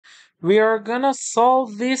We are gonna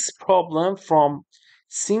solve this problem from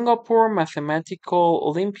Singapore Mathematical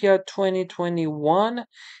Olympiad 2021.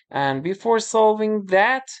 And before solving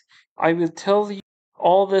that, I will tell you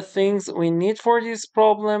all the things we need for this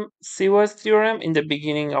problem. Siwa's theorem in the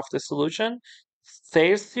beginning of the solution.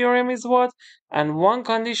 Thayer's theorem is what? And one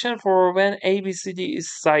condition for when ABCD is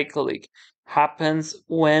cyclic happens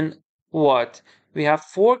when what? We have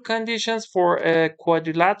four conditions for a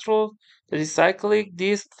quadrilateral that is cyclic.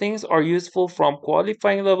 These things are useful from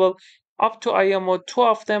qualifying level up to IMO. Two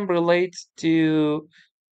of them relate to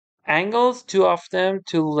angles, two of them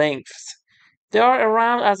to lengths. They are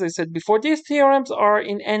around, as I said before, these theorems are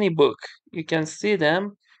in any book. You can see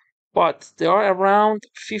them, but there are around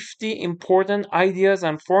 50 important ideas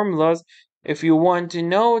and formulas. If you want to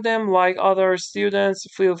know them like other students,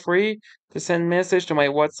 feel free to send message to my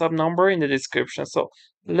WhatsApp number in the description. So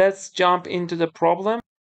let's jump into the problem.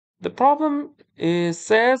 The problem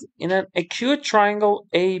says in an acute triangle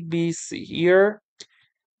ABC here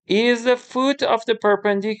is the foot of the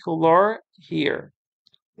perpendicular here.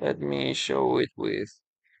 Let me show it with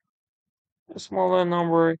a smaller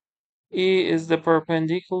number. E is the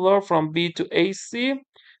perpendicular from B to AC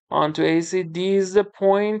onto AC. D is the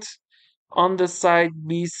point on the side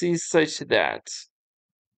BC such that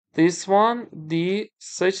this one D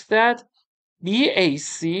such that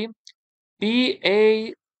BAC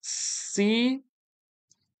BAC,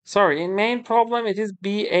 sorry, in main problem it is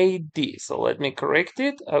BAD. So let me correct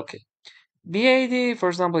it. Okay. BAD, for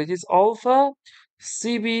example, it is alpha.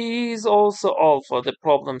 CBE is also alpha, the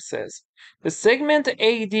problem says. The segment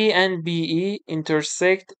AD and BE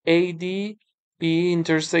intersect. AD, BE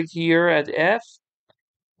intersect here at F.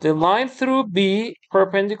 The line through B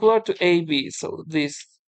perpendicular to AB. So this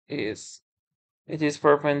is, it is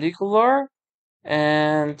perpendicular.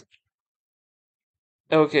 And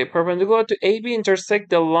okay, perpendicular to AB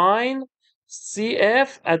intersect the line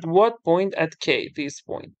CF at what point? At K, this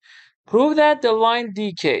point. Prove that the line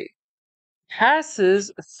DK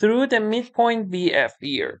passes through the midpoint BF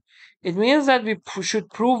here. It means that we should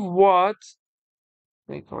prove what?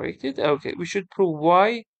 Let me correct it. Okay, we should prove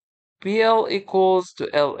y BL equals to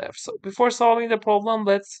LF. So before solving the problem,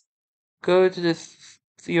 let's go to the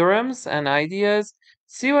theorems and ideas.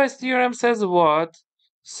 CY's theorem says what?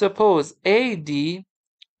 Suppose AD,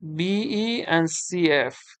 BE, and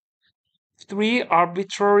CF, three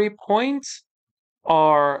arbitrary points,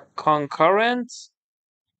 are concurrent,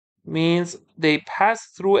 means they pass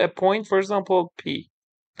through a point, for example, P.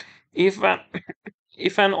 If and,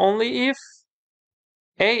 if and only if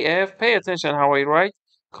AF, pay attention how I write,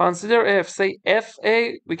 consider F, say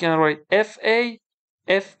FA, we can write FA,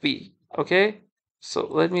 FB, okay? So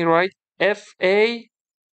let me write FA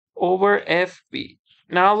over FB.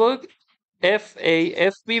 Now look, FA,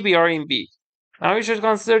 FB, we are in B. Now we should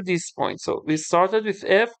consider this point. So we started with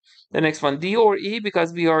F, the next one D or E,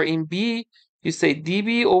 because we are in B, you say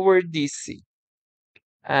DB over DC.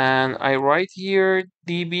 And I write here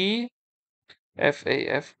DB,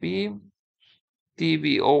 FA, FB,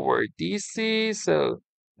 DB over DC. So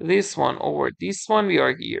this one over this one, we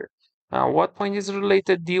are here. Now what point is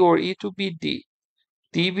related D or E to B? D.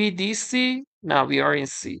 DB, DC, now we are in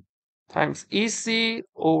C, times EC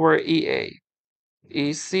over EA.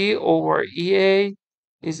 EC over EA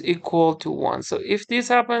is equal to 1. So if this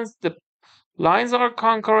happens, the lines are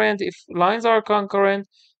concurrent. If lines are concurrent,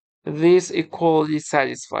 this equality is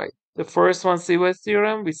satisfied. The first one, Siwa's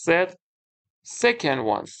theorem, we said. Second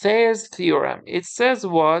one, Thayer's theorem. It says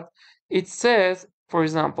what? It says, for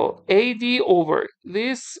example, AD over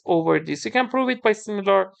this. You can prove it by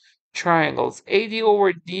similar triangles. AD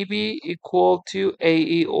over DB equal to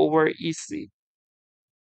AE over EC.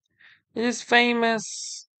 It is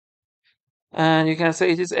famous. And you can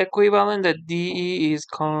say it is equivalent that DE is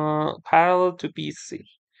parallel to BC.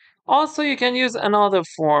 Also, you can use another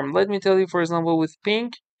form. Let me tell you, for example, with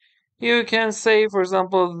pink, you can say, for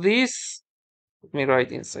example, this, let me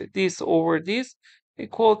write inside, this over this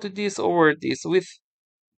equal to this over this. With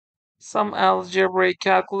some algebraic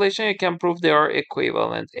calculation, you can prove they are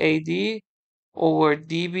equivalent. AD over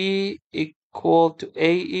DB equal to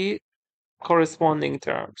AE, corresponding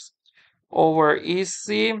terms, over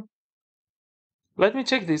EC. Let me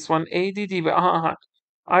check this one, ADD.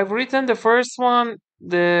 I've written the first one,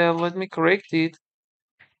 let me correct it,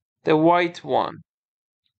 the white one.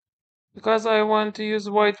 Because I want to use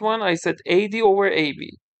white one, I said AD over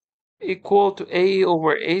AB equal to AE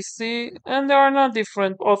over AC, and they are not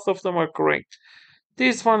different, both of them are correct.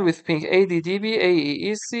 This one with pink, ADDB,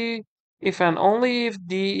 AEEC, if and only if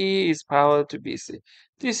DE is parallel to BC.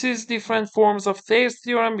 This is different forms of Thayer's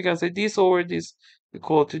theorem. You can say this over this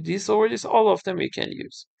equal to this over this. All of them you can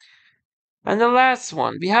use. And the last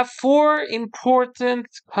one, we have four important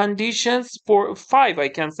conditions, for five, I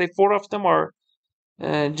can say. Four of them are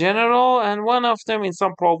general, and one of them in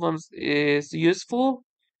some problems is useful,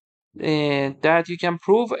 that you can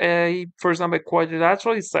prove for example,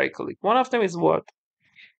 quadrilateral is cyclic. One of them is what?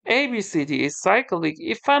 ABCD is cyclic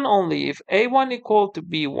if and only if A1 equal to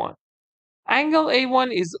B1. Angle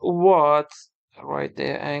A1 is what? Write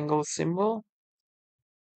the angle symbol.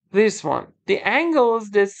 This one. The angles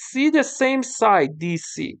that see the same side,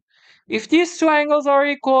 DC. If these two angles are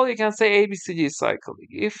equal, you can say ABCD is cyclic.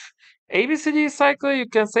 If ABCD is cyclic, you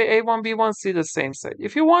can say A1, B1 see the same side.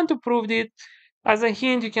 If you want to prove it, as a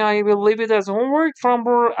hint, I will leave it as homework.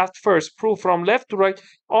 At first, proof from left to right.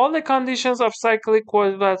 All the conditions of cyclic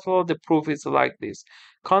quadrilateral, the proof is like this.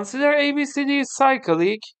 Consider ABCD is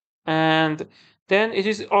cyclic, and then it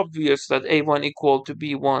is obvious that A1 equal to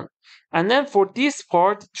B1. And then for this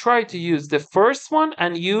part, try to use the first one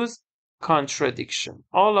and use contradiction.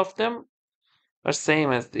 All of them are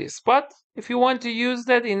same as this. But if you want to use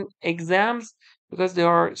that in exams, because they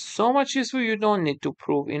are so much useful, you don't need to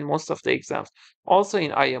prove in most of the exams. Also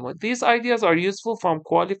in IMO. These ideas are useful from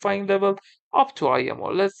qualifying level up to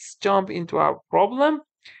IMO. Let's jump into our problem.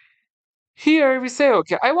 Here we say,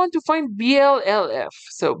 okay, I want to find BLLF.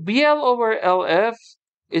 So BL over LF,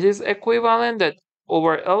 it is equivalent that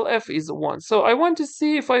over LF is 1. So I want to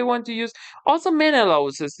see if I want to use, also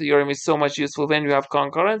Menelaus's theorem is so much useful when you have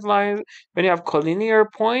concurrent lines, when you have collinear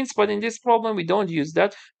points, but in this problem we don't use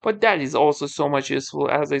that, but that is also so much useful,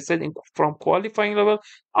 as I said, from qualifying level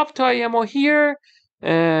up to IMO. Here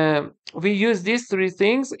we use these three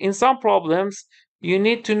things. In some problems you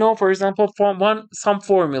need to know, for example, from some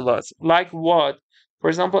formulas, like what? For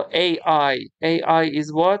example, AI. AI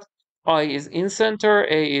is what? I is in center,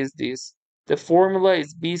 A is this. The formula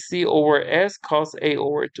is BC over S cos A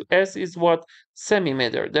over 2. S is what?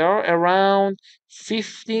 Semi-meter. There are around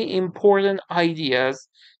 50 important ideas,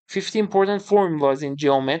 50 important formulas in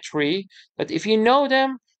geometry that if you know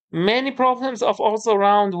them, many problems of also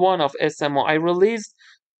round 1 of SMO. I released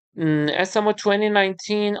SMO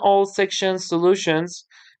 2019 all section solutions.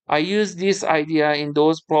 I used this idea in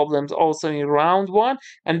those problems also in round 1.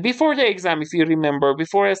 And before the exam, if you remember,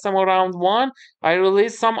 before SMO round 1, I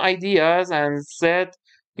released some ideas and said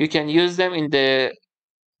you can use them in the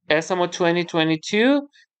SMO 2022.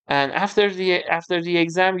 And after the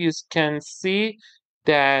exam, you can see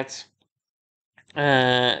that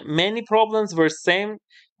many problems were same,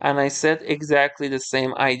 and I said exactly the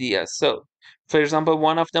same idea. So, for example,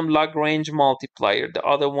 one of them Lagrange multiplier, the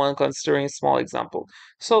other one considering small example.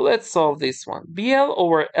 So let's solve this one. BL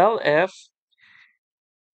over LF.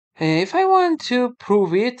 If I want to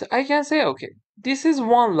prove it, I can say, okay, this is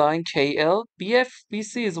one line KL, BF,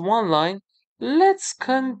 BC is one line. Let's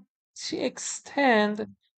extend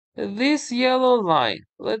this yellow line.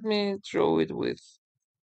 Let me draw it with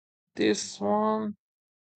this one.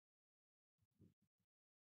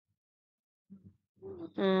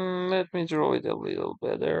 Let me draw it a little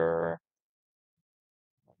better.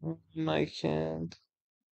 I can't.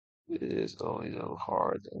 It is a little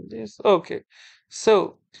hard in this. Okay,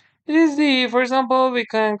 so it is the, for example, we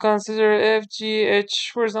can consider F, G,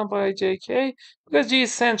 H, for example, I, J, K, because G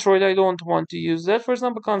is centroid, I don't want to use that. For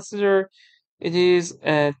example, consider it is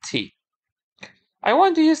T. I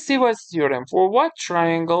want to use Siva's theorem. For what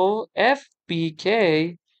triangle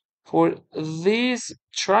FBK, for this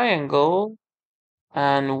triangle,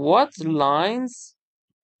 and what lines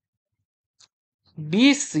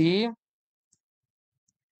BC,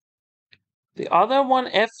 the other one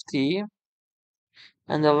FT,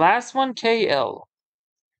 and the last one KL.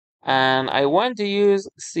 And I want to use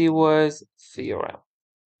Siva's theorem.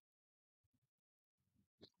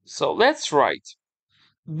 So let's write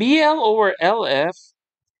BL over LF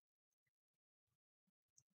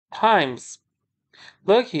times,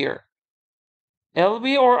 look here,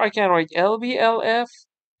 LB, or I can write LB LF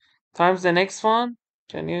times the next one.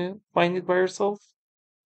 Can you find it by yourself?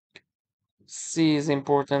 C is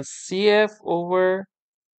important, CF over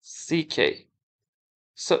CK.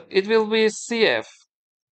 So it will be CF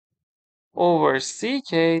over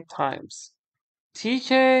CK times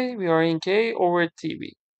TK, we are in K, over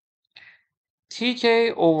TB.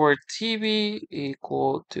 TK over TB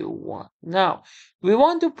equal to 1. Now, we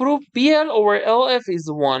want to prove BL over LF is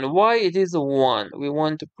 1. Why it is 1? We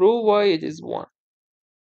want to prove why it is 1.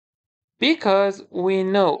 Because we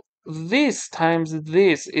know this times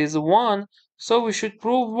this is 1, so we should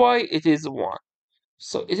prove why it is 1.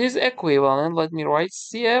 So it is equivalent. Let me write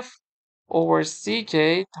CF over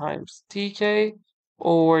CK times TK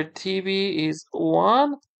over TB is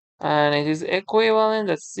 1, and it is equivalent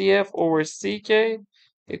that CF over CK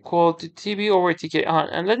equal to TB over TK.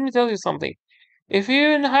 And let me tell you something. If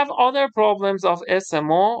you have other problems of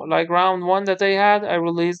SMO, like round 1 that I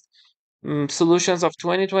released solutions of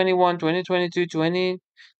 2021, 2022,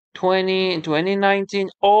 2020, and 2019,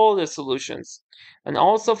 all the solutions. And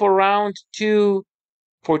also for round 2,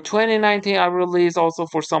 for 2019, I released also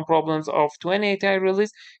for some problems of 2018, I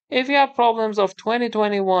released. If you have problems of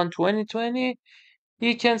 2021, 2020,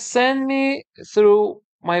 you can send me through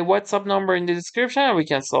my WhatsApp number in the description and we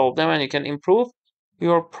can solve them and you can improve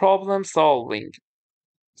your problem solving.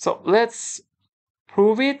 So let's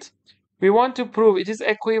prove it. We want to prove it is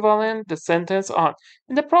equivalent, the sentence on.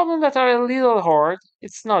 And the problems that are a little hard,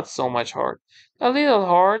 it's not so much hard. A little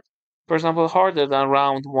hard, for example, harder than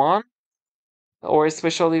round 1, or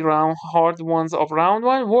especially round hard ones of round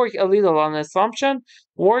 1, work a little on assumption,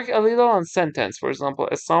 work a little on sentence. For example,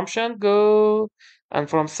 assumption, go, and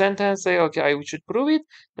from sentence say, okay, I should prove it,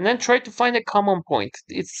 and then try to find a common point.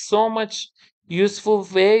 It's so much useful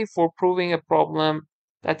way for proving a problem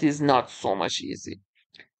that is not so much easy.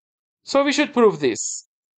 So we should prove this.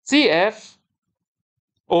 CF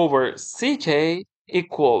over CK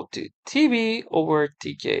equal to TB over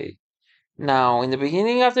TK. Now, in the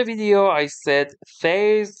beginning of the video, I said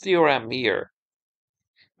Thayer's theorem here.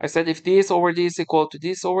 I said if this over this equal to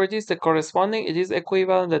this over this, the corresponding, it is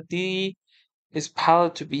equivalent that D is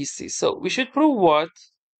parallel to BC. So we should prove what?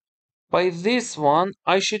 By this one,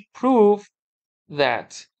 I should prove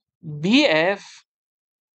that BF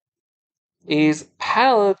is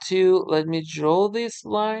parallel to, let me draw this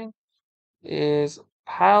line, is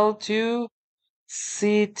parallel to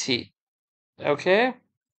CT. Okay?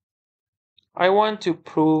 I want to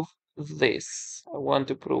prove this. I want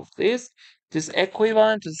to prove this. It is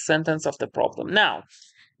equivalent to the sentence of the problem. Now,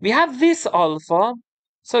 we have this alpha,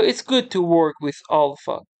 so it's good to work with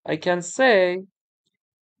alpha. I can say,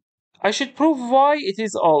 I should prove why it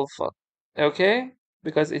is alpha. Okay?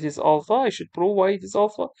 Because it is alpha, I should prove why it is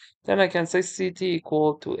alpha. Then I can say CT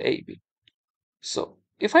equal to AB. So,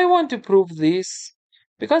 if I want to prove this,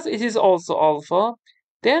 because it is also alpha,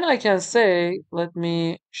 then I can say, let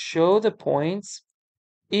me show the points.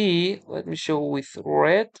 E, let me show with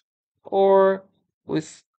red or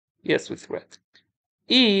with, yes, with red.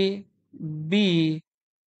 E, B,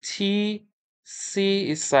 T, C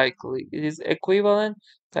is cyclic. It is equivalent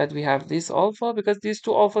that we have this alpha because these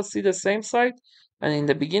two alphas see the same side. And in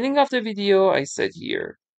the beginning of the video, I said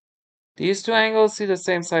here, these two angles see the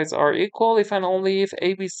same sides are equal if and only if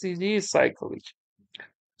ABCD is cyclic.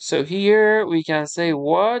 So here we can say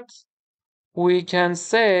what? We can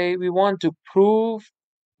say we want to prove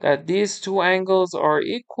that these two angles are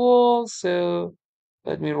equal. So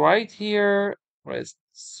let me write here with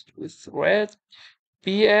red.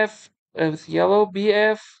 BF with yellow,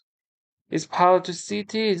 BF is parallel to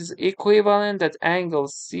CT. It is equivalent that angle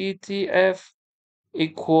CTF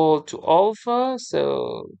equal to alpha.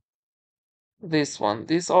 So this one,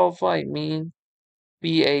 this alpha, I mean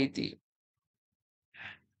BAD.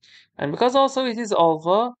 And because also it is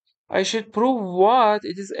alpha, I should prove what?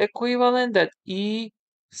 It is equivalent that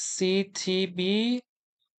ECTB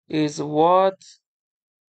is what?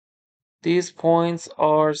 These points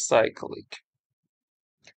are cyclic.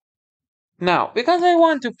 Now, because I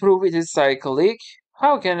want to prove it is cyclic,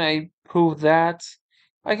 how can I prove that?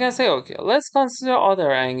 I can say, okay, let's consider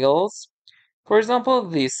other angles. For example,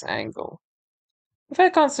 this angle. If I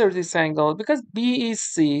consider this angle, because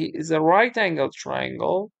BEC is a right angle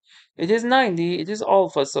triangle, it is 90, it is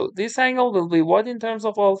alpha. So this angle will be what in terms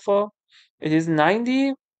of alpha? It is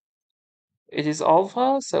 90, it is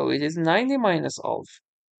alpha, so it is 90 minus alpha.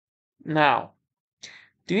 Now,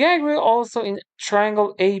 do you agree also in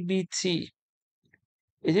triangle ABT?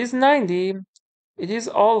 It is 90, it is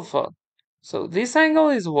alpha. So this angle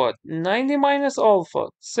is what? 90 minus alpha.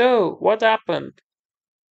 So what happened?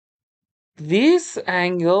 This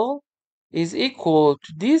angle is equal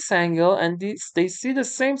to this angle and this, they see the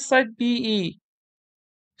same side BE.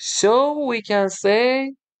 So we can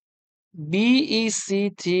say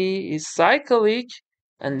BECT is cyclic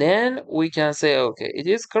and then we can say, okay, it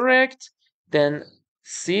is correct. Then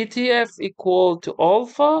CTF equal to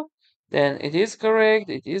alpha. Then it is correct,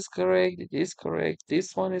 it is correct, it is correct.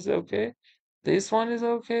 This one is okay. This one is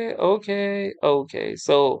okay, okay, okay.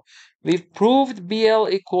 So we've proved BL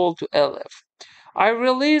equal to LF. I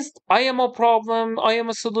released IMO problem,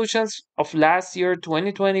 IMO solutions of last year,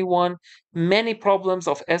 2021. Many problems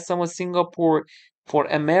of SMO Singapore. For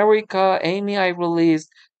America, Amy, I released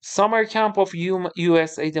Summer Camp of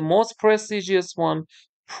USA, the most prestigious one.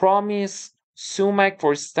 Promise, Sumac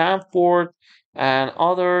for Stanford, and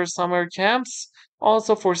other summer camps.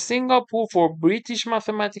 also for Singapore, for British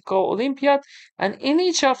Mathematical Olympiad, and in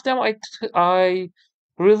each of them I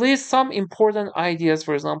release some important ideas,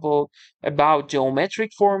 for example, about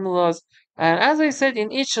geometric formulas. And as I said,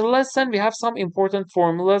 in each lesson we have some important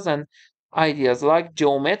formulas and ideas like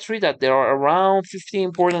geometry, that there are around 50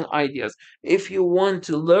 important ideas. If you want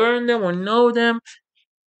to learn them or know them,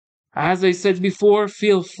 as I said before,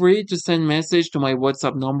 feel free to send message to my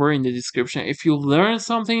WhatsApp number in the description. If you learn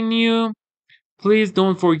something new, please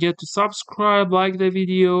don't forget to subscribe, like the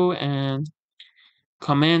video, and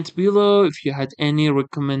comment below if you had any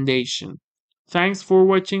recommendation. Thanks for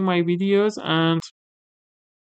watching my videos, and